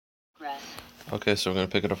Okay, so we're going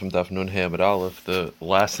to pick it up from Daf Nun Hey Amud Aleph. The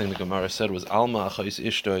last thing the Gemara said was Alma Achais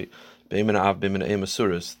Ishtoi Beimin Av Beimin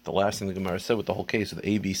Asuris. The last thing the Gemara said with the whole case of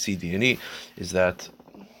A, B, C, D, and E is that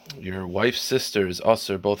your wife's sister is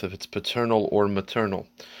usher both if it's paternal or maternal.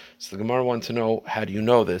 So the Gemara wanted to know, how do you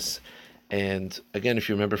know this? And again, if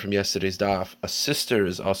you remember from yesterday's daf, a sister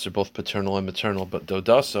is usher both paternal and maternal, but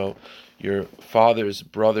dodaso, your father's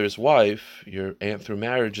brother's wife, your aunt through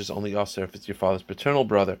marriage, is only usher if it's your father's paternal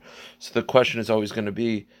brother. So the question is always going to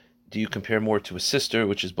be, do you compare more to a sister,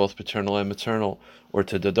 which is both paternal and maternal, or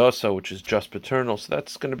to dodaso, which is just paternal? So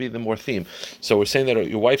that's going to be the more theme. So we're saying that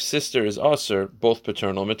your wife's sister is usher, both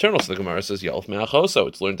paternal and maternal. So the Gemara says, Yalf me'achoso,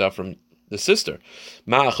 it's learned out from the sister.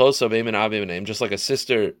 Ma'achoso beimin av beimin em, just like a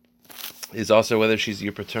sister is also whether she's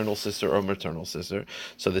your paternal sister or maternal sister.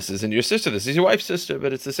 So this isn't your sister, this is your wife's sister,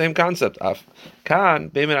 but it's the same concept. So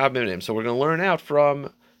we're going to learn out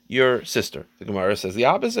from your sister. The Gemara says the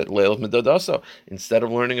opposite. Instead of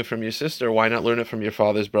learning it from your sister, why not learn it from your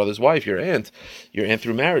father's brother's wife, your aunt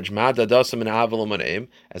through marriage?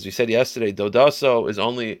 As we said yesterday, dodaso is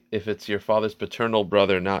only if it's your father's paternal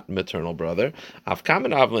brother, not maternal brother.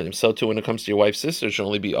 So too, when it comes to your wife's sister, it should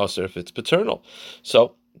only be usher if it's paternal.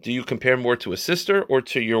 So do you compare more to a sister or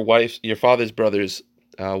to your your father's brother's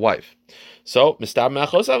wife? So, it makes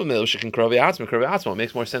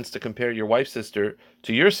more sense to compare your wife's sister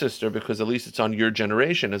to your sister because at least it's on your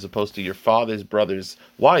generation as opposed to your father's brother's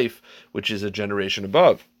wife, which is a generation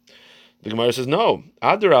above. The Gemara says, no,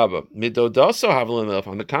 Adarabba, midodaso.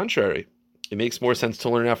 On the contrary, it makes more sense to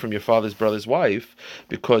learn out from your father's brother's wife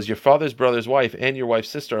because your father's brother's wife and your wife's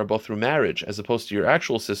sister are both through marriage as opposed to your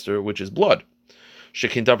actual sister, which is blood. So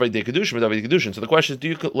the question is, do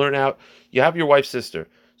you learn out, you have your wife's sister,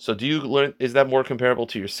 so do you learn, is that more comparable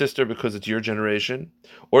to your sister because it's your generation,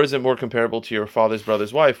 or is it more comparable to your father's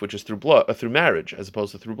brother's wife, which is through blood, through marriage, as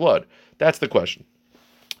opposed to through blood? That's the question.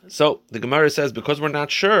 So the Gemara says, because we're not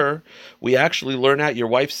sure, we actually learn out your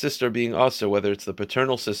wife's sister being also, whether it's the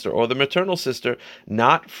paternal sister or the maternal sister,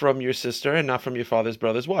 not from your sister and not from your father's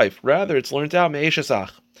brother's wife. Rather, it's learned out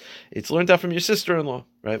me'eshesach. It's learned out from your sister-in-law,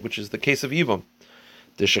 right? Which is the case of Yibam.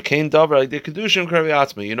 The Shekain Davar, the Kedushin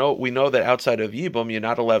Kraviatzma. We know that outside of Yibam, you're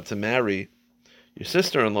not allowed to marry your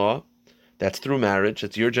sister-in-law. That's through marriage.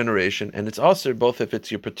 It's your generation, and it's also both if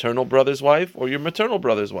it's your paternal brother's wife or your maternal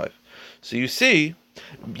brother's wife. So you see,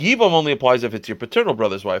 Yibam only applies if it's your paternal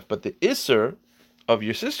brother's wife, but the Isser of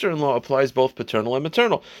your sister-in-law applies both paternal and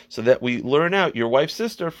maternal, so that we learn out your wife's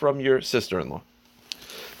sister from your sister-in-law.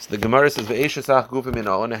 So the Gemara says,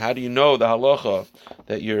 and how do you know the halacha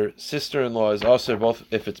that your sister-in-law is also both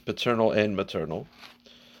if it's paternal and maternal?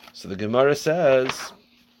 So the Gemara says,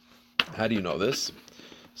 how do you know this?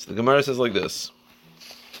 So the Gemara says like this.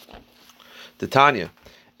 The Tanya,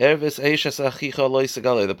 the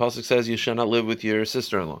pasuk says you shall not live with your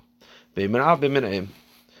sister-in-law.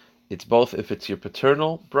 It's both if it's your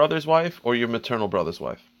paternal brother's wife or your maternal brother's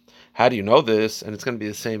wife. How do you know this? And it's going to be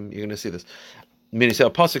the same, you're going to see this. Meaning, a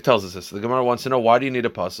pasuk tells us this. So the Gemara wants to know, why do you need a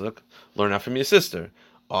pasuk? Learn out from your sister,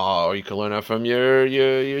 or you can learn out from your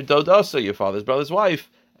dodasa, your father's brother's wife,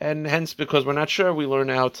 and hence because we're not sure, we learn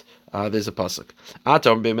out. There's a pasuk.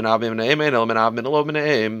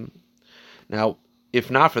 Now,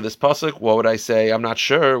 if not for this pasuk, what would I say? I'm not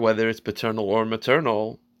sure whether it's paternal or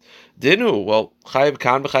maternal. Dinu, well, chayiv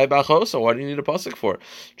kan v'chayiv b'achosa. What do you need a pasuk for?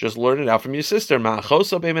 Just learn it out from your sister.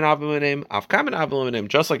 Just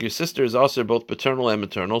like your sister is also both paternal and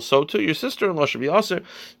maternal, so too your sister-in-law should be also,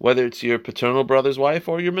 whether it's your paternal brother's wife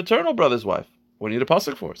or your maternal brother's wife. What do you need a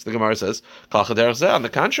pasuk for? So the Gemara says, on the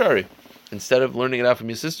contrary, instead of learning it out from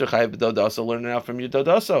your sister, chayiv b'dodasa, learn it out from your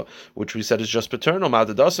dodasa, which we said is just paternal.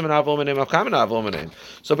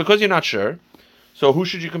 So because you're not sure, so who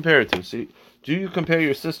should you compare it to? See. Do you compare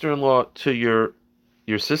your sister-in-law to your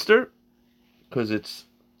sister, because it's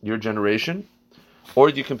your generation?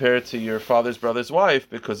 Or do you compare it to your father's brother's wife,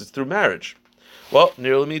 because it's through marriage? Well,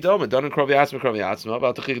 nearly me doma. Don't krovi atzma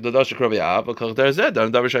about the chich dadash krovi av. Because there's that.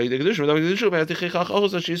 Don't davar shayi degdushim. Davar degdushim. About the chich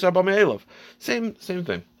achos that she's abam elav. Same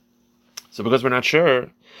thing. So because we're not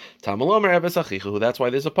sure, tamalomer eves achichu. That's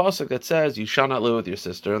why there's a pasuk that says you shall not live with your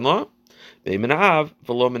sister-in-law. So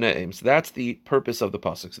that's the purpose of the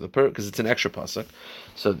pasuk. So because it's an extra pasuk.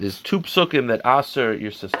 So there's two psukim that aser your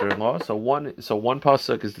sister-in-law. So one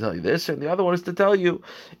pasuk is to tell you this, and the other one is to tell you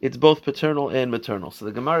it's both paternal and maternal. So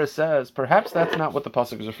the Gemara says perhaps that's not what the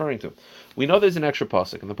pasuk is referring to. We know there's an extra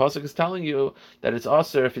pasuk, and the pasuk is telling you that it's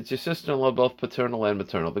aser if it's your sister-in-law, both paternal and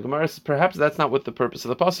maternal. The Gemara says perhaps that's not what the purpose of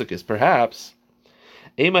the pasuk is. Perhaps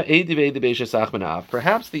the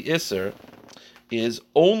iser is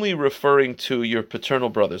only referring to your paternal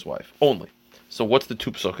brother's wife. Only. So what's the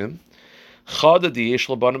two psukim? Chada di yesh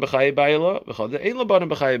labanim b'chaye bayla, v'chada ein labanim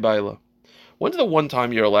b'chaye bayla. When's the one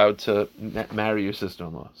time you're allowed to marry your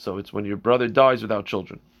sister-in-law? So it's when your brother dies without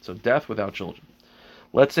children. So death without children.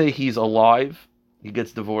 Let's say he's alive, he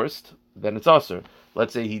gets divorced, then it's usher.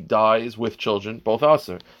 Let's say he dies with children, both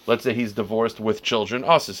usher. Let's say he's divorced with children,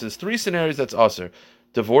 usher. So there's three scenarios that's usher.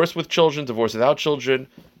 Divorce with children, divorce without children,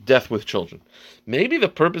 death with children. Maybe the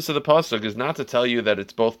purpose of the pasuk is not to tell you that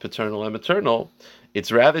it's both paternal and maternal.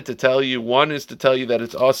 It's rather to tell you, one is to tell you that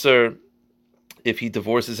it's usher if he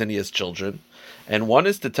divorces and he has children, and one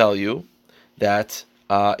is to tell you that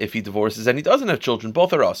if he divorces and he doesn't have children,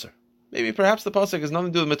 both are usher. Maybe perhaps the pasuk has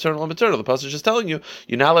nothing to do with maternal and maternal. The pasuk is just telling you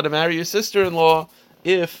you're not allowed to marry your sister-in-law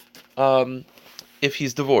if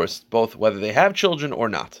he's divorced, both whether they have children or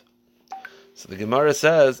not. So the Gemara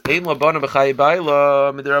says, Ein labana b'chaye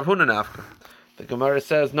bayla midei Rav Huna nafka. The Gemara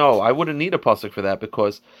says, no, I wouldn't need a pasuk for that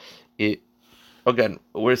because it. Again,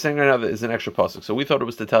 we're saying right now that it's an extra pasuk. So we thought it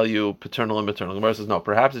was to tell you paternal and maternal. The Gemara says, no,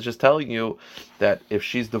 perhaps it's just telling you that if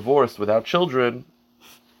she's divorced without children,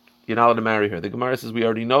 you're not allowed to marry her. The Gemara says we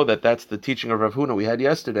already know that that's the teaching of Rav Huna we had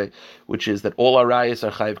yesterday, which is that all arayas are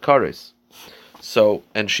chayiv kares. So,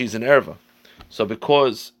 and she's an erva. So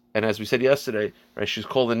because, and as we said yesterday, right, she's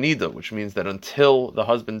called a nida, which means that until the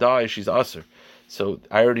husband dies, she's aser. So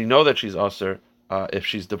I already know that she's aser if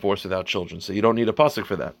she's divorced without children. So you don't need a pasuk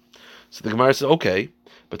for that. So the Gemara says, okay,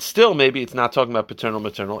 but still maybe it's not talking about paternal,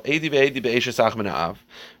 maternal.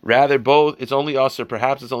 Rather, both, it's only aser,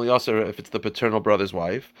 perhaps it's only aser if it's the paternal brother's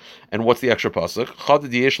wife. And what's the extra pasuk?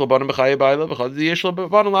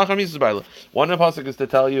 One pasuk is to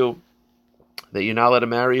tell you that you're not allowed to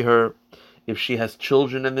marry her if she has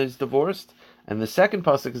children and is divorced. And the second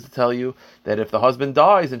pasuk is to tell you that if the husband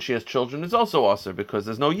dies and she has children, it's also aser because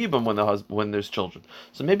there's no yibum when there's children.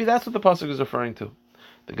 So maybe that's what the pasuk is referring to.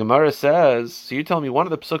 The Gemara says, so you're telling me one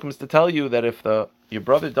of the psukim is to tell you that if your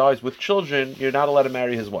brother dies with children, you're not allowed to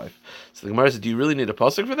marry his wife. So the Gemara says, do you really need a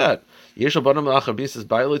pasuk for that? You don't need a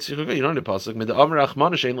pasuk.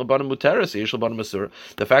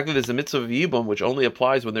 The fact that there's a mitzvah of yibum, which only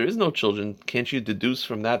applies when there is no children, can't you deduce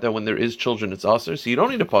from that when there is children, it's aser? So you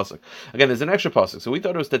don't need a pasuk. Again, there's an extra pasuk. So we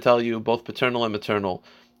thought it was to tell you both paternal and maternal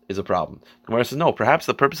is a problem. Gemara says, no, perhaps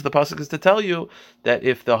the purpose of the pasuk is to tell you that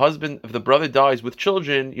if the brother dies with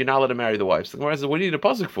children, you're not allowed to marry the wife. So the Gemara says, what do you need a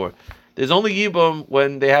pasuk for? There's only yibum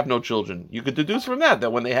when they have no children. You could deduce from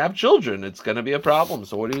that when they have children, it's going to be a problem.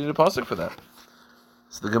 So what do you need a pasuk for that?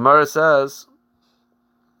 So the Gemara says,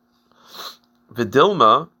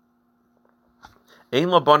 Vidilma,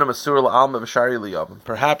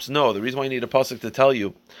 perhaps no. The reason why you need a pasuk to tell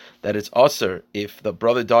you that it's aser if the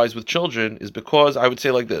brother dies with children is because I would say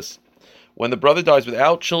like this: when the brother dies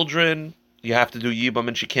without children, you have to do yibam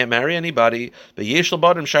and she can't marry anybody. But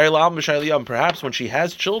perhaps when she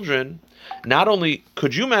has children, not only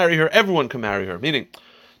could you marry her, everyone can marry her. Meaning,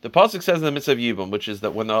 the pasuk says in the mitzvah of yibam, which is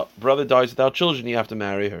that when the brother dies without children, you have to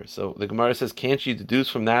marry her. So the Gemara says, can't you deduce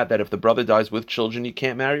from that if the brother dies with children, you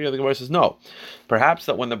can't marry her? The Gemara says, no. Perhaps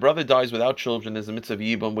that when the brother dies without children, there's a mitzvah of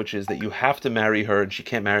yibam, which is that you have to marry her and she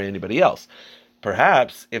can't marry anybody else.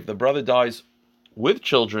 Perhaps if the brother dies with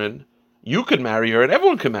children, you could marry her and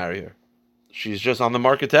everyone can marry her. She's just on the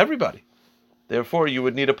market to everybody. Therefore, you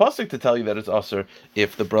would need a pasuk to tell you that it's aser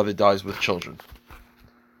if the brother dies with children.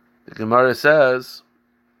 The Gemara says,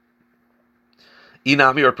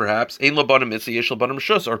 Inami, or perhaps Ein labanim mitzvah yesh labanim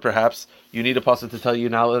shus, or perhaps you need a pasuk to tell you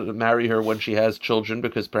now to marry her when she has children,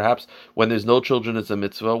 because perhaps when there's no children it's a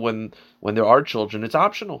mitzvah, when there are children it's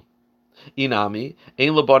optional. Inami Ein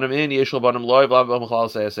labanim in yesh labanim loy blah blah blah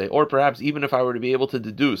say. Or perhaps even if I were to be able to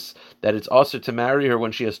deduce that it's aser to marry her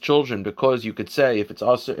when she has children, because you could say if it's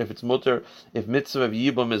aser, if it's mutter, if mitzvah of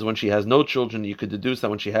yibum is when she has no children, you could deduce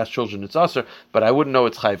that when she has children it's aser, but I wouldn't know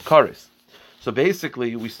it's chayiv kares. So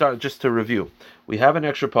basically, we start, just to review, we have an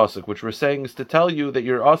extra pasuk, which we're saying is to tell you that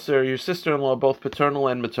your aser, your sister-in-law, both paternal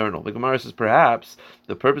and maternal. The Gemara says perhaps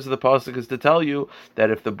the purpose of the pasuk is to tell you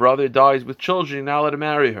that if the brother dies with children, you're not allowed to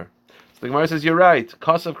marry her. So the Gemara says, you're right.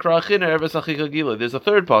 Kasav krachina erves achika gila. There's a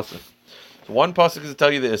third pasuk. So one pasuk is to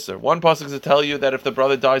tell you the iser. One pasuk is to tell you that if the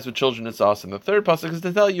brother dies with children, it's aser. And the third pasuk is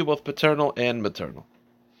to tell you both paternal and maternal.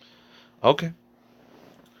 Okay.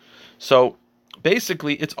 So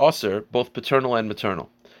basically, it's aser, both paternal and maternal.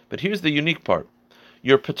 But here's the unique part.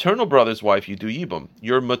 Your paternal brother's wife, you do yibum.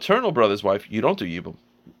 Your maternal brother's wife, you don't do yibum.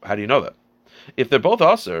 How do you know that? If they're both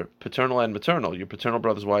aser, paternal and maternal, your paternal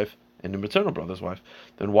brother's wife and your maternal brother's wife,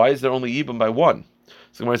 then why is there only yibum by one?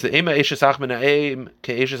 So Gemara says, "Ema eshes ach min ha'em, ke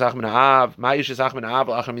eshes ach min ha'av, ma eshes ach min ha'av,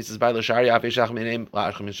 la'achar mitzvahs by l'shari, af eshes ach min ha'em,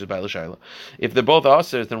 la'achar mitzvahs by l'shayla." If they're both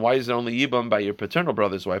asers, then why is there only yibum by your paternal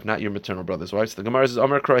brother's wife, not your maternal brother's wife? So the Gemara says,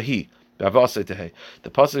 "Amar krahi."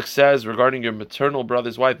 The pasuk says regarding your maternal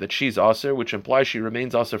brother's wife that she's aser, which implies she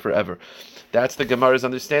remains aser forever. That's the Gemara's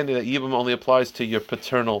understanding that Yibum only applies to your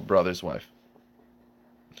paternal brother's wife.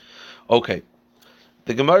 Okay,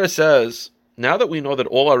 the Gemara says, now that we know that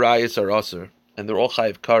all arayis are aser, and they're all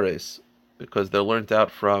chayiv kares, because they're learned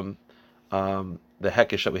out from the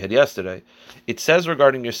hekesh that we had yesterday, it says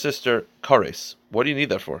regarding your sister kares. What do you need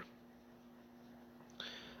that for?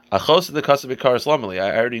 Achos the kasav kares lamali.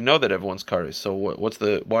 I already know that everyone's kares, so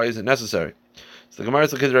why is it necessary? So the Gemara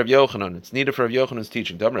is like Rav Yochanan. It's needed for Rav Yochanan's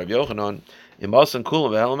teaching. Rav Yochanan,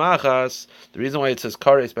 the reason why it says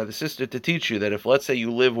kares by the sister to teach you that if, let's say,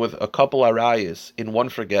 you live with a couple arayis in one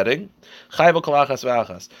forgetting,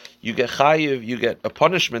 you get chayiv, you get a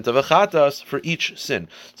punishment of a chatas for each sin.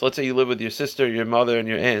 So let's say you live with your sister, your mother, and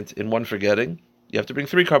your aunt in one forgetting. You have to bring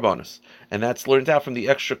 3 karbanos, and that's learned out from the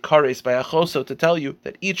extra kares by achoso to tell you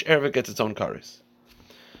that each erva gets its own kares.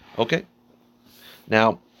 Okay,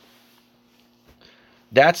 now.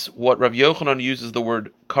 That's what Rav Yochanan uses the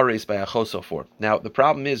word kares by achoso for. Now, the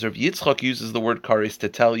problem is Rav Yitzchak uses the word kares to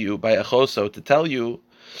tell you, by achoso, to tell you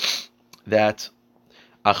that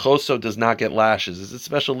achoso does not get lashes. It's a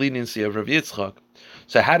special leniency of Rav Yitzchak.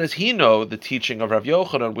 So how does he know the teaching of Rav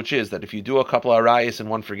Yochanan, which is that if you do a couple of arayis and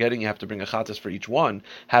one forgetting, you have to bring a chatas for each one?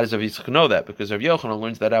 How does Rav Yitzchak know that? Because Rav Yochanan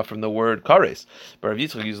learns that out from the word kares. But Rav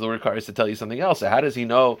Yitzchak uses the word kares to tell you something else. So how does he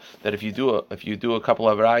know that if you do a couple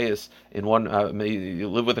of arayis in one, you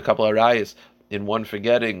live with a couple of arayis in one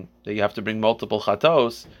forgetting, that you have to bring multiple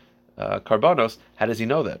chatos, karbanos? How does he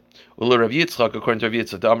know that? Rav Yitzchak, according to Rav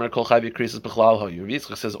Yitzchak, Rav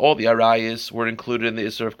Yitzchak says all the arayis were included in the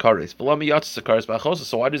Isser of kares.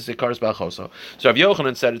 So why does it say kares ba'achoso? So Rav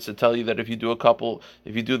Yochanan said it's to tell you that if you do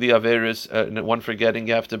the averis and one forgetting,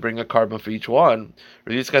 you have to bring a carbon for each one.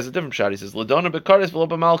 Rav Yitzchak has a different shot. He says ladona bekares v'lo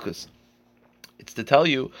b'malchus. It's to tell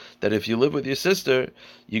you that if you live with your sister,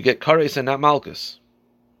 you get kares and not malchus.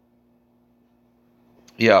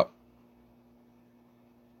 Yeah.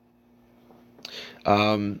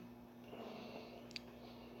 So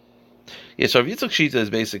Rav Yitzchak Shita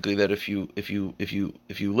is basically that if you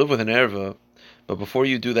live with an erva, but before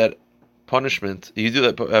you do that punishment, you do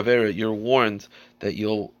that avera, you're warned that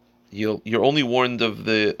you're only warned of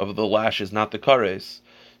the lashes, not the kares.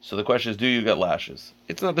 So the question is, do you get lashes?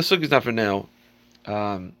 It's not, the sugya is not for now.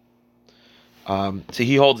 So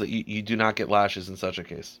he holds that you do not get lashes in such a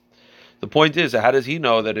case. The point is, how does he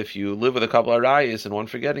know that if you live with a couple of arayis and one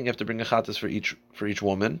forgetting, you have to bring a chatas for each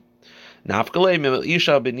woman?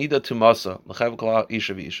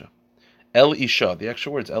 El isha. The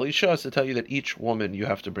extra words el isha is to tell you that each woman you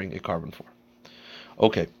have to bring a carbon for.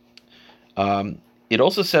 Okay. It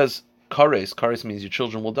also says kares. Kares means your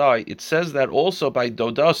children will die. It says that also by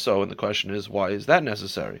dodaso, and the question is, why is that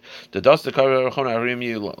necessary? Dodas the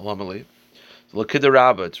kares. Look at the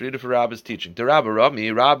Rabbah. It's read it for Rabbah's teaching. The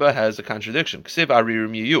Rabbah has a contradiction.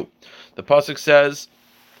 The pasuk says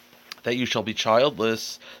that you shall be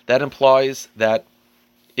childless. That implies that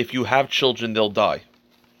if you have children, they'll die.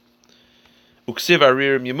 Uksiv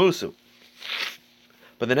aririm yamusu.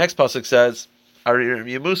 But the next pasuk says aririm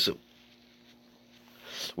yamusu,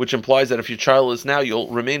 which implies that if you're childless now, you'll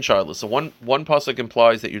remain childless. So one pasuk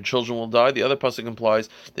implies that your children will die. The other pasuk implies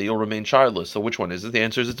that you'll remain childless. So which one is it? The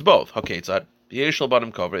answer is it's both. Okay, it's that.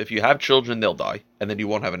 If you have children, they'll die, and then you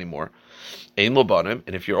won't have any more. And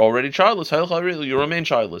if you're already childless, you remain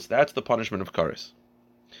childless. That's the punishment of kares.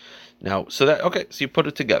 Now, so you put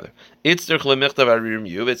it together. It's the and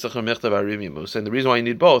the reason why you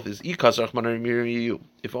need both is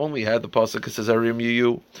if only had the pasuk that says arim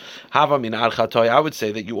yu, I would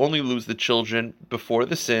say that you only lose the children before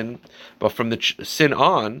the sin, but from the sin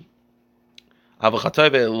on,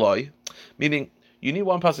 meaning. You need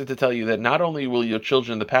one pasuk to tell you that not only will your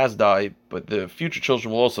children in the past die, but the future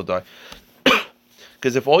children will also die.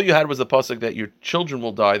 Because if all you had was the pasuk that your children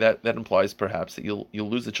will die, that implies perhaps that you'll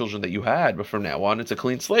lose the children that you had, but from now on it's a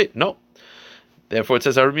clean slate. No. Therefore it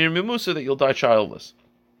says Aramir Mimusu that you'll die childless.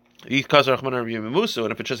 And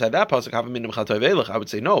if it just had that pasuk, I would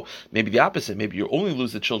say no. Maybe the opposite. Maybe you only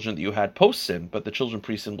lose the children that you had post sin, but the children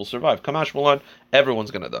pre sin will survive. Kamash Malan,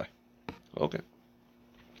 everyone's gonna die. Okay.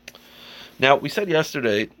 Now, we said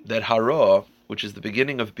yesterday that hara, which is the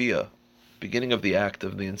beginning of bia, beginning of the act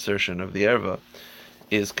of the insertion of the erva,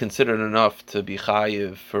 is considered enough to be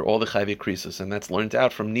chayiv for all the chayiv krisis, and that's learned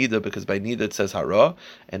out from nida, because by nida it says hara,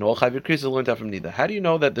 and all chayiv krisis is learned out from nida. How do you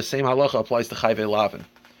know that the same halacha applies to chayiv lavin?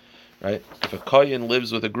 Right? If a kohen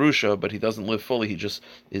lives with a grusha, but he doesn't live fully, he just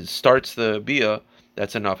starts the bia,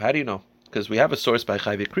 that's enough. How do you know? Because we have a source by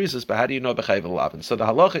chayiv krisis, but how do you know by chayiv lavin? So the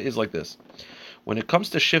halacha is like this. When it comes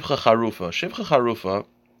to shivcha charufa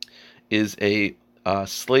is a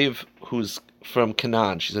slave who's from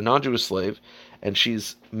Canaan. She's a non-Jewish slave, and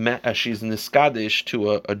she's niskadish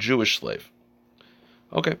to a Jewish slave.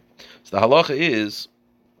 Okay, so the halacha is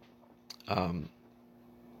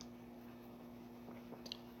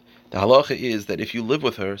that if you live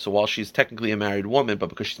with her, so while she's technically a married woman, but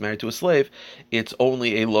because she's married to a slave, it's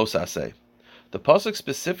only a lo saseh. The pasuk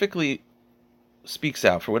specifically speaks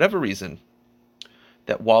out, for whatever reason,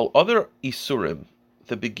 that while other isurim,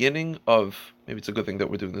 the beginning of, maybe it's a good thing that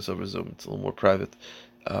we're doing this over Zoom, it's a little more private,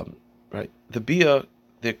 right? The bia,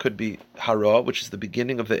 there could be hara, which is the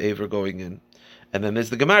beginning of the aver going in, and then there's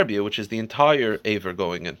the gemar bia, which is the entire aver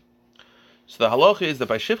going in. So the halacha is that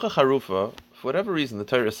by shivcha charufa, for whatever reason, the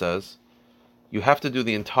Torah says, you have to do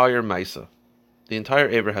the entire maisa. The entire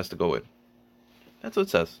aver has to go in. That's what it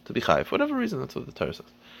says, to be chayiv. For whatever reason, that's what the Torah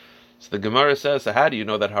says. So the Gemara says, so how do you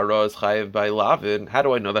know that hara is chayiv by lavin? How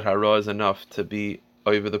do I know that hara is enough to be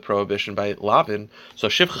over the prohibition by lavin? So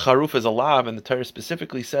shivcha charuf is a lav, and the Torah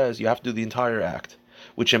specifically says you have to do the entire act,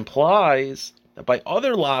 which implies that by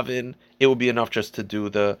other lavin, it would be enough just to do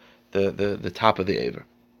the top of the aver.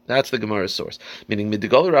 That's the Gemara's source. Meaning, the fact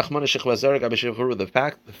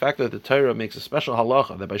that the Torah makes a special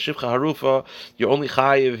halacha that by shivcha harufa, you're only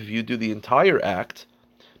chayiv if you do the entire act.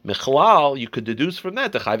 Mechlal, you could deduce from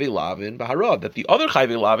that the chayve lavin bahara, that the other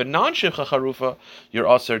chayve lavin, non-shivcha charufa, you're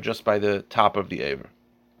also just by the top of the aver.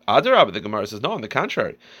 Adarab, the Gemara says, no, on the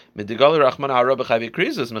contrary. You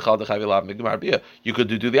could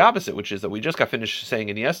do the opposite, which is that we just got finished saying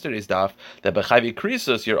in yesterday's daf that by chayve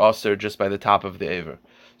krisus, you're also just by the top of the aver.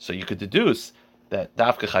 So you could deduce that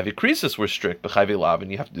dafka chayve krisus were strict, but chayve lavin,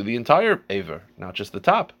 you have to do the entire aver, not just the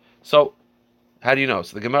top. So, how do you know?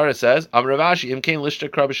 So the Gemara says,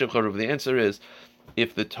 the answer is,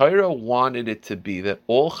 if the Torah wanted it to be that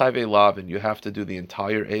all chayvei lavin you have to do the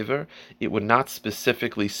entire aver, it would not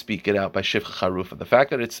specifically speak it out by shivcha charufa. The fact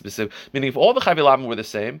that it's specific, meaning if all the chayvei lavin were the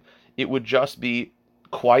same, it would just be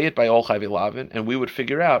quiet by all chayvei lavin, and we would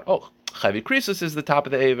figure out, chayvei krisus is the top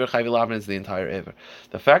of the aver, chayvei lavin is the entire aver.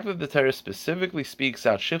 The fact that the Torah specifically speaks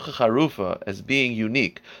out shivcha charufa as being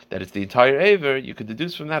unique, that it's the entire aver, you could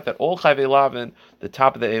deduce from that all chayvei lavin, the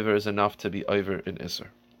top of the aver is enough to be over in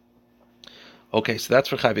iser. Okay, so that's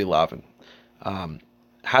for chayvei lavin.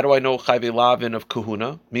 How do I know chayvei lavin of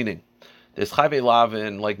kahuna? Meaning, there's chayvei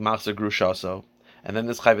lavin like machzor grushaso, and then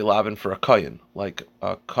there's chayvei lavin for a kohen, like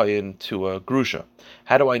a kohen to a grusha.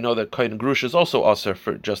 How do I know that kohen and grusha is also aser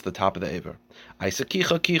for just the top of the aver? I say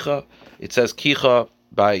kicha. It says kicha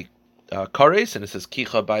by kares, and it says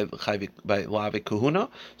kicha by lavi kahuna.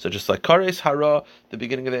 So just like kares hara, the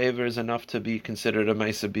beginning of the aver is enough to be considered a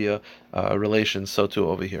ma'aseh bia relation. So too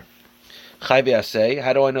over here. Chayvei aseh.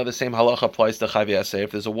 How do I know the same halacha applies to chayvei aseh? If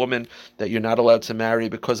there's a woman that you're not allowed to marry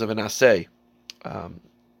because of an aseh, I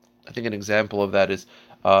think an example of that is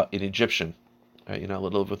an Egyptian. Right? You're not allowed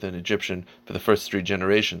to live with an Egyptian for the first 3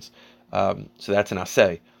 generations. So that's an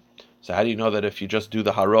aseh. So how do you know that if you just do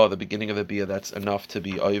the hara, the beginning of the bia, that's enough to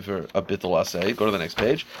be over a bittul aseh? Go to the next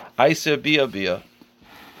page. Aiseh bia.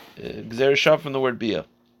 Gzer shav from the word bia.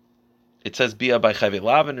 It says bia by chayvei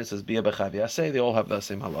lavin, it says bia by chayvei aseh. They all have the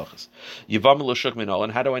same halachas. Yivama l'shuk minol.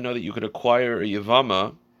 And how do I know that you could acquire a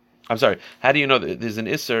yivama? I'm sorry. How do you know that there's an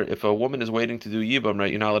isser if a woman is waiting to do yibam?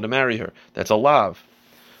 Right, you're not allowed to marry her. That's a lav.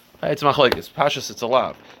 Right, it's machlekes. Pashas, it's a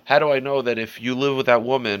lav. How do I know that if you live with that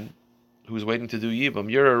woman who's waiting to do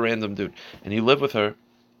yibam, you're a random dude, and you live with her,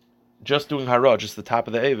 just doing hara, just the top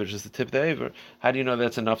of the aver, just the tip of the aver, how do you know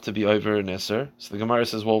that's enough to be over an isser? So the Gemara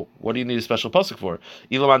says, well, what do you need a special pasuk for?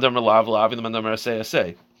 It's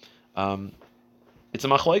a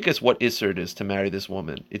machlekes what isser it is to marry this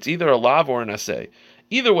woman. It's either a lav or an aseh.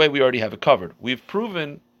 Either way, we already have it covered. We've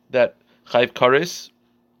proven that chayv kares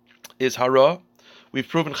is hara. We've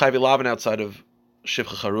proven chayv lavin outside of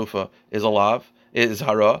shivcha charufa is a lav, is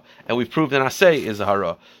hara, and we've proven aseh is a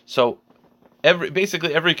hara. So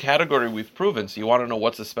basically every category we've proven. So you want to know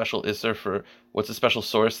what's a special isser for, what's a special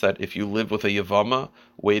source that if you live with a yavama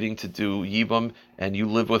waiting to do yibam and you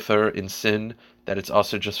live with her in sin, that it's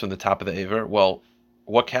also just from the top of the aver. Well,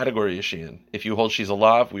 what category is she in? If you hold she's a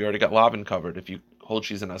lav, we already got lavin covered. If you hold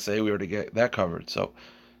she's an aseh, we already get that covered. So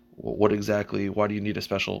what exactly, why do you need a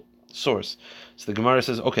special source? So the Gemara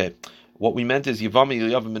says, okay, what we meant is yivama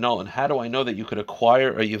yilyav minol, and how do I know that you could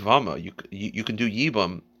acquire a yivama? You can do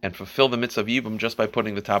yibam and fulfill the mitzvah of yibam just by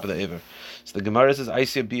putting the top of the aver. So the Gemara says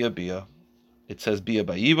aisya bia. It says bia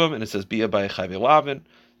by yibam and it says bia by chayvei lavin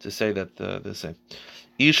to say that the same.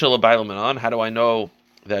 Isha l'bayil manan. How do I know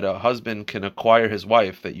that a husband can acquire his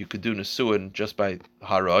wife, that you could do nesuin just by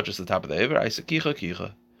hara, just the top of the aver? Aisya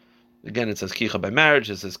kicha. Again, it says kicha by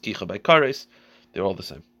marriage. It says kicha by kares. They're all the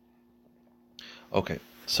same. Okay,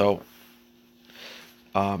 so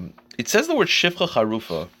it says the word shifcha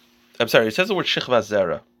charufa. I'm sorry, it says the word shechva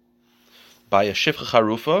zera by a shifcha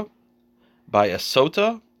charufa, by a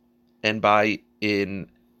sota, and by in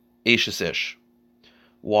Eishes Ish.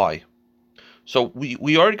 Why? So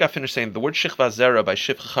we already got finished saying the word shechva zera by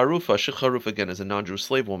shifcha charufa. Shifcha charufa again is a non-Jewish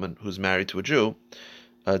slave woman who's married to a Jew,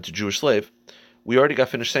 to Jewish slave. We already got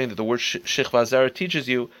finished saying that the word shechva zera teaches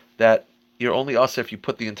you that you're only also if you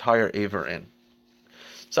put the entire aver in.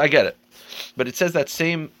 So I get it. But it says that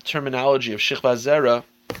same terminology of shechva zera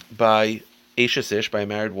by Eishes Ish, by a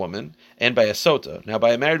married woman, and by a sota. Now,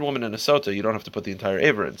 by a married woman and a sota, you don't have to put the entire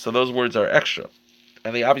aver in. So those words are extra.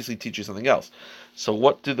 And they obviously teach you something else. So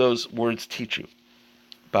what do those words teach you?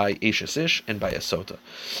 By Eishes Ish and by a sota.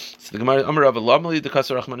 So the Gemara, Amar Rav Lamali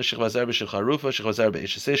dekasar Rachmana shechva zera b'shechva rufa, shechva zera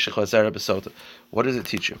b'Eishes Ish, shechva zera b'sota. What does it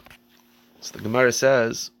teach you? So the Gemara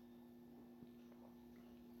says,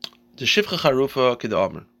 the shivcha charufa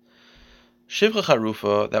k'da'amr. Shivcha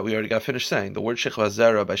charufa, that we already got finished saying, the word shechva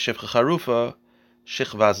zera by shivcha charufa,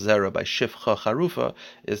 shechva zera by shivcha charufa,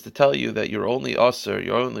 is to tell you that you're only aser,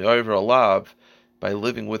 you're only over a lav, by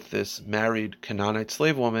living with this married Canaanite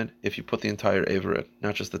slave woman if you put the entire aver in.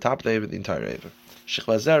 Not just the top of the aver, the entire aver.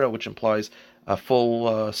 Shechva zera, which implies a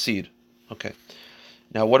full seed. Okay.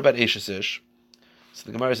 Now, what about Eishes Ish? So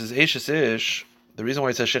the Gemara says, Eishes Ish, the reason why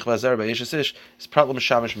it says shechva zera by Eishes Ish is prat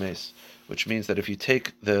l'meshamish meis, which means that if you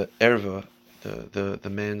take the erva,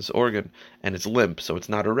 the man's organ, and it's limp, so it's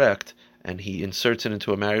not erect, and he inserts it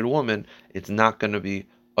into a married woman, it's not going to be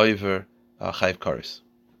over chayv kares.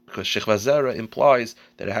 Because shechva zera implies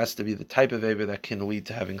that it has to be the type of aver that can lead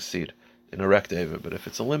to having seed, an erect aver. But if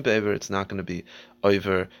it's a limp aver, it's not going to be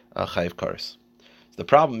over chayv kares. So the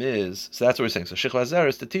problem is, so that's what we're saying. So shechva zera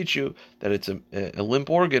is to teach you that it's a limp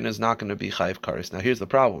organ is not going to be chayv kares. Now here's the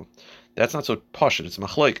problem. That's not so pashut, it's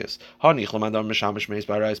machlokes.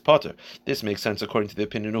 This makes sense according to the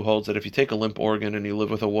opinion who holds that if you take a limp organ and you live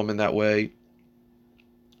with a woman that way,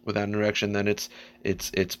 without an erection, then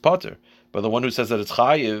it's potter. But the one who says that it's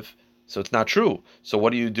chayiv, so it's not true. So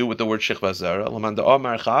what do you do with the word shechva zera?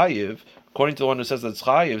 According to the one who says that it's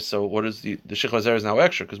chayiv, so what is the shechva zera is now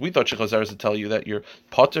extra? Because we thought shechva zera is to tell you that you're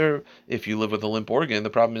potter if you live with a limp organ. The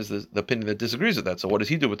problem is the opinion that disagrees with that. So what does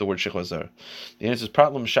he do with the word shechva zera? The answer is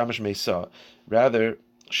pratlam shamash meisa. Rather,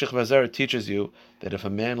 shechva zera teaches you that if a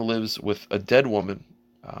man lives with a dead woman,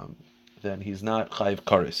 then he's not chayiv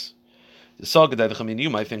kares. You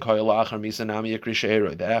might think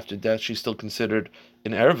that after death she's still considered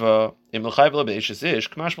an erva.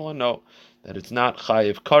 No, that it's not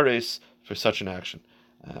chayiv kares for such an action.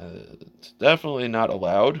 It's definitely not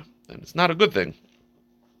allowed, and it's not a good thing.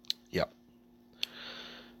 Yeah.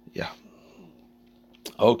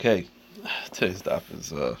 Okay, today's daf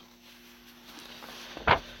is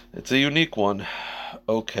it's a unique one.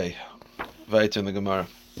 Okay, weiter in the Gemara.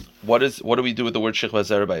 What do we do with the word shechva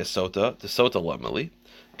zera by a sota? The sota lamali.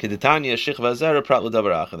 Kedetanya shechva zera prat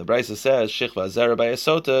l'davaracha. The Brisa says shechva zera by a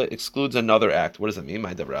sota excludes another act. What does it mean?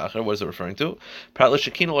 My davaracha. What is it referring to? Prat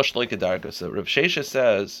l'shekina l'shloike darka. So Rav Shesha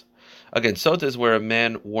says, again, sota is where a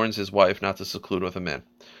man warns his wife not to seclude with a man.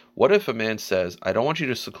 What if a man says, I don't want you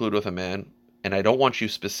to seclude with a man, and I don't want you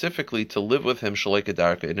specifically to live with him shloike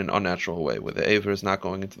darka in an unnatural way, where the aver is not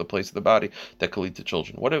going into the place of the body that could lead to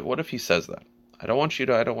children. What if he says that? I don't want you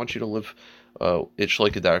to live it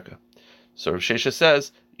shloike darka. So Rav Shesha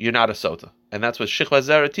says you're not a sota, and that's what shechva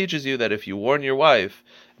zera teaches you, that if you warn your wife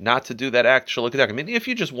not to do that act shloike darka, I mean, if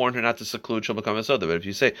you just warn her not to seclude, she'll become a sota. But if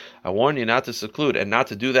you say I warn you not to seclude and not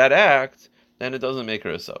to do that act, then it doesn't make her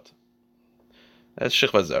a sota. That's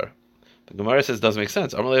shechva zera. The Gemara says it doesn't make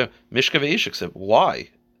sense. Why?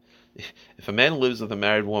 If a man lives with a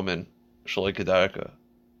married woman shloike darka,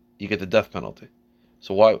 you get the death penalty.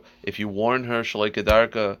 So why, if you warn her shloike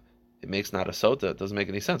darka, it makes not a sota? It doesn't make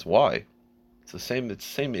any sense. Why? It's the same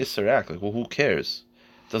Isser act. Like, well, who cares?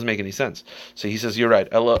 It doesn't make any sense. So he says, you're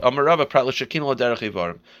right. Rava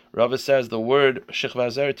says the word shechva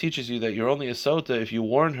zera teaches you that you're only a sota if you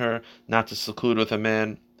warn her not to seclude with a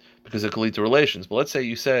man because it could lead to relations. But let's say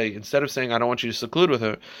you say, instead of saying I don't want you to seclude with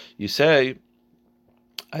her, you say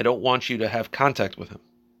I don't want you to have contact with him.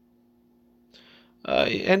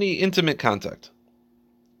 Any intimate contact.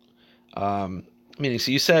 Meaning,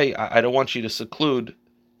 so you say, I don't want you to seclude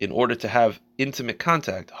in order to have intimate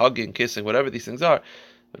contact, hugging, kissing, whatever these things are,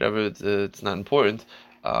 whatever it's not important.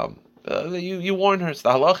 You warn her.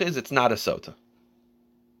 So the halacha is it's not a sota.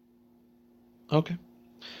 Okay.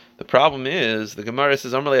 The problem is, the Gemara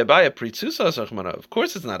says, Amarle Abaya, Pritzusa Sachmana. Of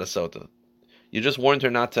course it's not a sota. You just warned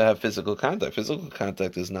her not to have physical contact. Physical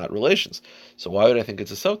contact is not relations. So why would I think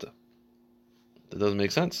it's a sota? That doesn't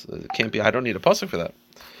make sense. It can't be. I don't need a pasuk for that.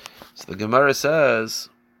 So the Gemara says.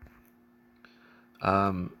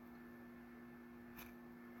 So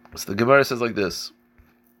the Gemara says like this.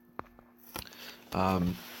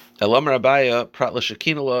 Elam Rabaya prat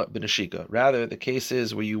l'shekinala b'neshika. Rather, the case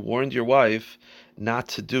is where you warned your wife not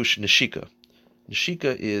to do neshika.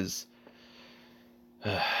 Neshika is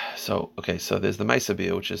so there's the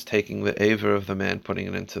Maisabiyah, which is taking the aver of the man, putting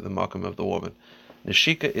it into the makam of the woman.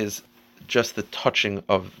 Neshika is just the touching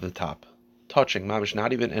of the top. Touching, mamish,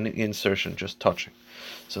 not even any insertion, just touching.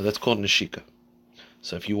 So that's called neshika.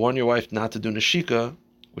 So if you warn your wife not to do neshika,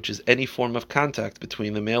 which is any form of contact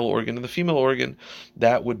between the male organ and the female organ,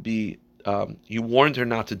 that would be, you warned her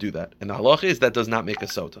not to do that. And the halacha is that does not make a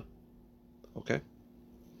sota. Okay?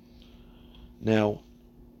 Now,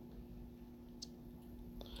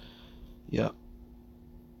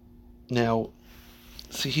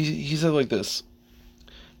 see, he said like this.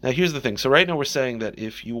 Now here's the thing. So right now we're saying that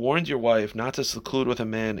if you warned your wife not to seclude with a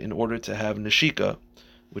man in order to have neshika,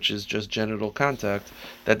 which is just genital contact,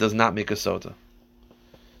 that does not make a sota.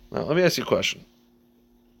 Now let me ask you a question.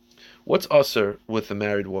 What's usher with a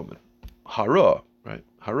married woman? Hara, right?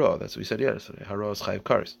 Hara, that's what we said yesterday. Hara is chayiv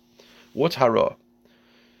kares. What's hara?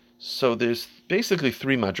 So there's basically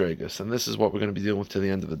three madregas, and this is what we're going to be dealing with to the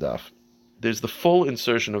end of the daf. There's the full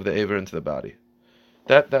insertion of the aver into the body.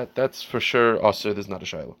 That's for sure usher. There's not a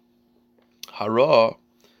shayla. Hara.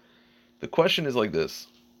 The question is like this: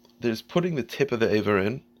 there's putting the tip of the aver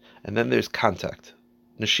in, and then there's contact,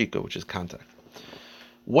 neshika, which is contact.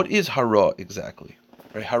 What is hara exactly?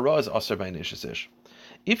 Right, hara is usher by neshis ish.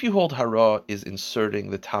 If you hold hara is inserting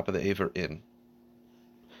the top of the aver in,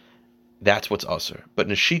 that's what's usher. But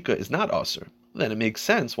neshika is not usher. Then it makes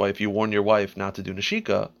sense why if you warn your wife not to do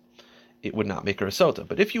neshika, it would not make her a sota.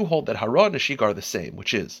 But if you hold that hara and neshika are the same,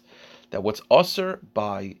 which is that what's usher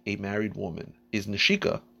by a married woman is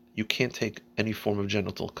neshika, you can't take any form of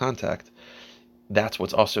genital contact. That's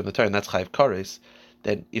what's usher in the Torah, and that's chayiv kares.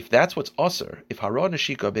 Then if that's what's usher, if hara and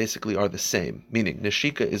neshika basically are the same, meaning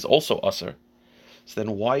neshika is also usher, so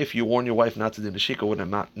then why, if you warn your wife not to do neshika, would it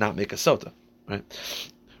not make a sota, right?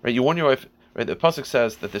 Right, you warn your wife. Right, the pasuk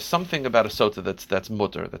says that there's something about a sota that's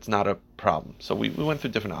mutter, that's not a problem. So we went through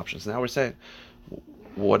different options. Now we're saying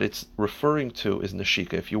what it's referring to is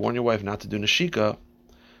neshika. If you warn your wife not to do neshika,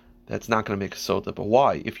 that's not going to make a sota. But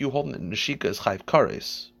why? If you hold that neshika is chayiv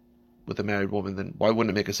kares with a married woman, then why wouldn't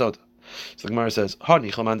it make a sota? So the Gemara says,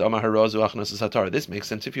 this makes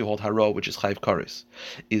sense if you hold hara, which is chayiv kares,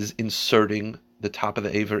 is inserting the top of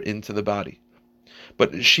the aver into the body.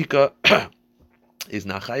 But neshika is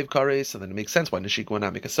not chayiv kares, so then it makes sense why neshika would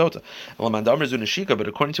not make a sota. But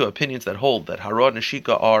according to opinions that hold that hara and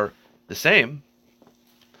neshika are the same,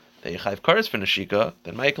 they chayiv kares for neshika,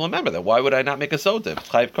 then Michael, remember that why would I not make a sota? If it's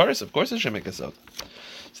chayiv kares, of course I should make a sota.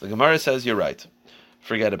 So the Gemara says you're right.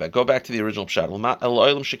 Forget about it. Go back to the original pshat.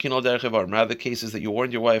 Rather, the case is that you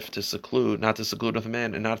warned your wife to seclude, not to seclude with a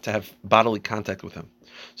man, and not to have bodily contact with him.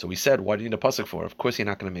 So we said, why do you need a pasuk for? Of course, you're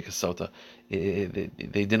not going to make a sota.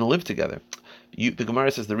 They didn't live together. The Gemara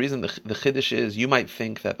says the reason the chiddush is you might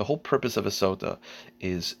think that the whole purpose of a sota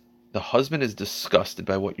is the husband is disgusted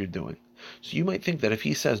by what you're doing. So you might think that if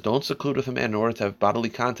he says don't seclude with a man in order to have bodily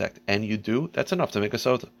contact, and you do, that's enough to make a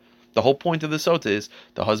sota. The whole point of the sota is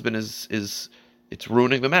the husband is it's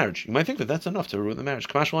ruining the marriage. You might think that that's enough to ruin the marriage.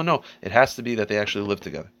 Kamashma, no, it has to be that they actually live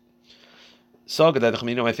together. I think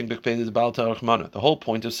the whole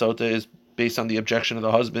point of sota is based on the objection of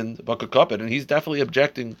the husband, and he's definitely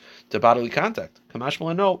objecting to bodily contact.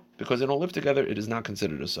 Kamashma, no, because they don't live together, it is not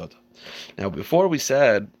considered a sota. Now, before we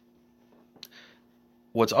said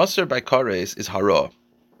what's usher by kares is hara.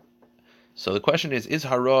 So the question is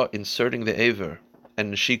hara inserting the aver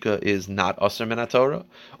and neshika is not asr min haTorah,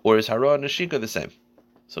 or is hara and neshika the same?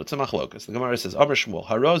 So it's a machlokas. The Gemara says, Amar Shmuel,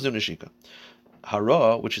 hara zu neshika.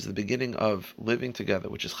 Hara, which is the beginning of living together,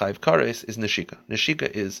 which is chayiv kares, is neshika. Neshika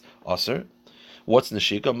is asr. What's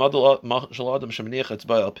neshika?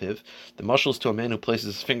 The mashal is to a man who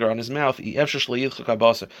places his finger on his mouth.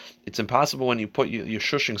 It's impossible when you put you're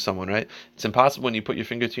shushing someone, right? It's impossible when you put your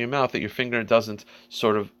finger to your mouth that your finger doesn't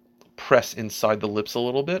sort of press inside the lips a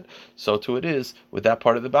little bit. So too it is with that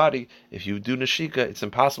part of the body. If you do neshika, it's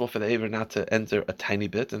impossible for the aver not to enter a tiny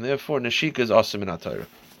bit, and therefore neshika is asr min haTorah.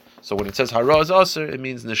 So when it says hara is asr, it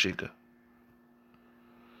means neshika.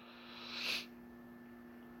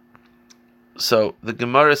 So the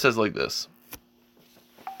Gemara says like this.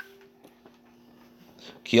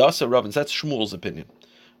 Kiyasa Ravin, that's Shmuel's opinion.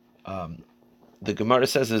 the Gemara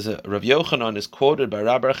says is Rav Yochanan is quoted by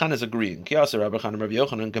Rabbi Archan as agreeing. Kiyasa Rabbi Archan and Rav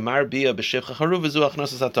Yochanan Gemar Bia b'Shivcha Charufa zu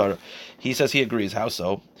achnasas hatara. He says he agrees. How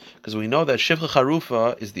so? Because we know that Shivcha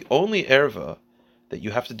Charufa is the only erva that you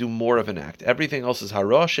have to do more of an act. Everything else is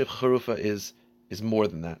hara. Shivcha Charufa is more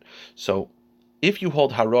than that. So if you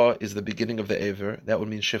hold hara is the beginning of the aver, that would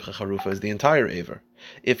mean Shivcha Charufa is the entire aver.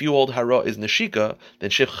 If you hold hara is neshika, then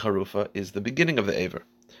Shivcha Charufa is the beginning of the aver,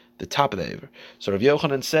 the top of the aver. So Rav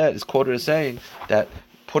Yochanan is quoted as saying that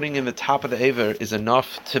putting in the top of the aver is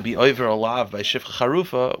enough to be over alav by Shivcha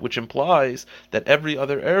Charufa, which implies that every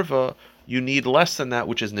other erva you need less than that,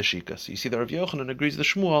 which is neshika. So you see that Rav Yochanan agrees with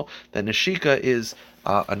Shmuel that neshika is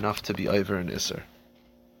enough to be over an iser.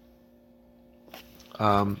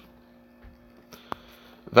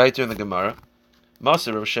 Weiter in the Gemara,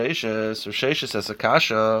 Maser Rav Sheishes says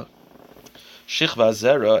akasha. Shichva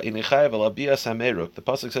zera inichayev al abiyas hameruk. The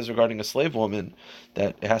pasuk says regarding a slave woman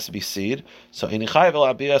that it has to be seed. So inichayev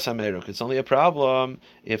al abiyas hameruk. It's only a problem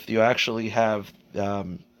if you actually have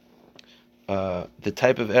the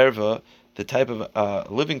type of erva, the type of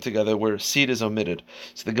living together where seed is omitted.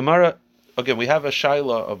 So the Gemara, again, we have a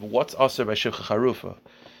shaila of what's aser by shivcha charufa.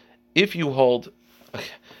 If you hold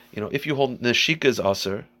neshika is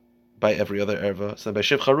aser by every other erva, so by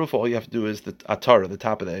Shiv Charufa, all you have to do is the atara, the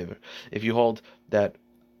top of the aver. If you hold that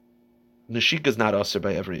neshika is not aser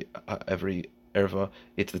by every erva,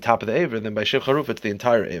 it's the top of the aver, then by Shiv Charufa, it's the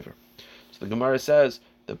entire aver. So the Gemara says,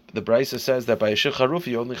 the Brisa says that by Shiv Charufa,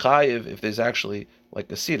 you only chayiv if there's actually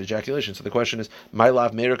like a seed, ejaculation. So the question is, my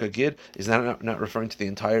lav merik gid, is that not referring to the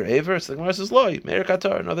entire aver? So the Gemara says, loy, merik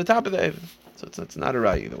atar, no, the top of the aver. So it's not a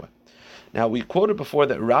rai either way. Now, we quoted before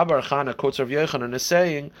that Rabbi Archana quotes Rav Yochanan is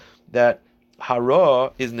saying that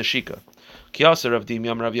hara is neshika. Kiyasa Rav Dimi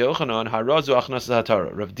Am Rav Yochanan hara zu achnasas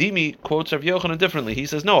hatara. Rav Dimi quotes Rav Yochanan differently. He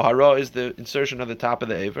says no, hara is the insertion of the top of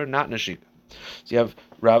the aver, not neshika. So you have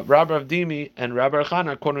Rav Dimi and Rabbi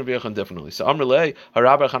Archana quoting Rav Yochanan differently. So Amrlei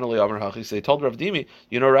Rabbi Archana le Amar Hachi. So they told Rav Dimi,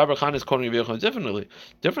 Rabbi Archana is quoting Rav Yochanan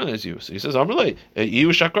differently as you. So he says Amrlei, you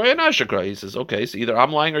shakrai and I shakrai. He says okay, so either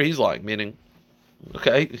I'm lying or he's lying, meaning.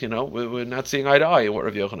 Okay, we're not seeing eye to eye in what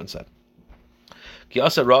Rav Yochanan said.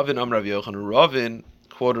 Kiyasa Ravin Am Rav Yochanan. Ravin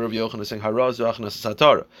quoted Rav Yochanan saying hara zu achnasas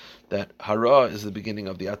hatara, that hara is the beginning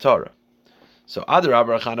of the atara. So Ad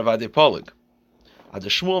Rabbi Archana v'Ad Polig, Ad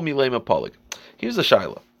Shmuel milema Polig. Here's the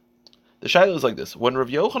shaila. The shaila is like this: when Rav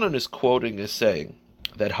Yochanan is quoting, is saying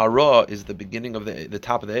that hara is the beginning of the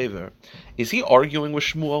top of the aver, is he arguing with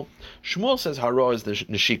Shmuel? Shmuel says hara is the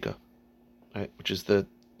neshika, right, which is the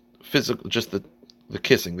physical, just the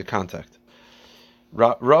kissing, the contact.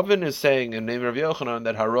 Ravin is saying in the name of Rav Yochanan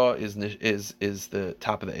that hara is the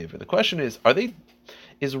top of the aver. The question is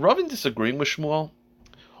Ravin disagreeing with Shmuel?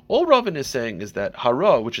 All Ravin is saying is that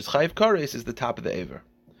hara, which is chayiv kares, is the top of the aver.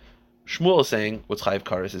 Shmuel is saying what's chayiv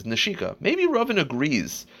kares is neshika. Maybe Ravin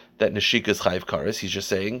agrees that neshika is chayiv kares. He's just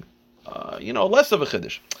saying, less of a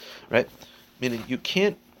chiddush, right? Meaning you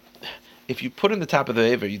can't. If you put in the top of the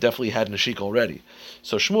aver, you definitely had neshika already.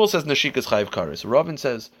 So Shmuel says neshika is chayiv kares. Ravin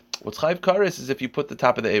says what's chayiv kares is if you put the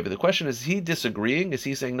top of the aver. The question is he disagreeing? Is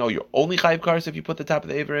he saying no, you're only chayiv kares if you put the top of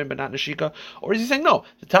the aver in, but not neshika? Or is he saying no,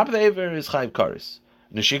 the top of the aver is chayiv kares?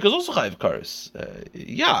 Neshika is also chayiv kares.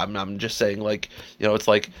 I'm just saying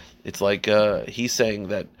it's like he's saying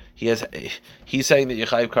that he's saying that you're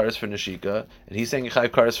chayiv kares for neshika, and he's saying you're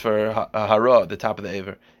chayiv kares for hara, the top of the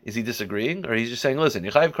aver. Is he disagreeing, or he's just saying, listen,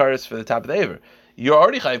 you're chayiv kares for the top of the aver. You're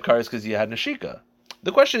already chayiv kares because you had neshika.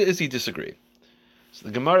 The question is he disagreeing? So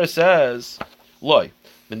the Gemara says, loy,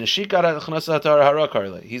 the neshika achnasas hatara hara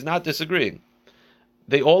karle. He's not disagreeing.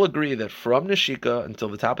 They all agree that from neshika until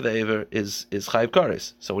the top of the aver is chayiv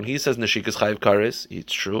kares. So when he says neshika is chayiv kares,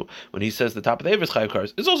 it's true. When he says the top of the aver is chayiv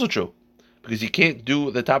kares, it's also true, because you can't do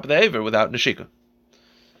the top of the aver without neshika.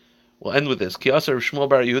 We'll end with this. Kiyasa Rav Shmuel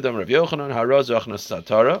bar Yehuda Rav Yochanan hara zu achnasas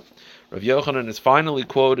hatara. Rav Yochanan is finally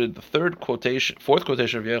quoted the fourth quotation of Rav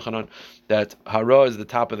Yochanan that hara is the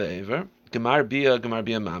top of the aver. Gemar bia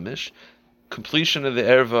mamish. Completion of the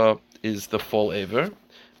erva is the full aver.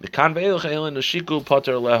 And neshika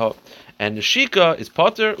is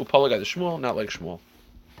potter upalag ad Shmuel, not like Shmuel.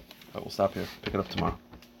 We'll stop here. Pick it up tomorrow.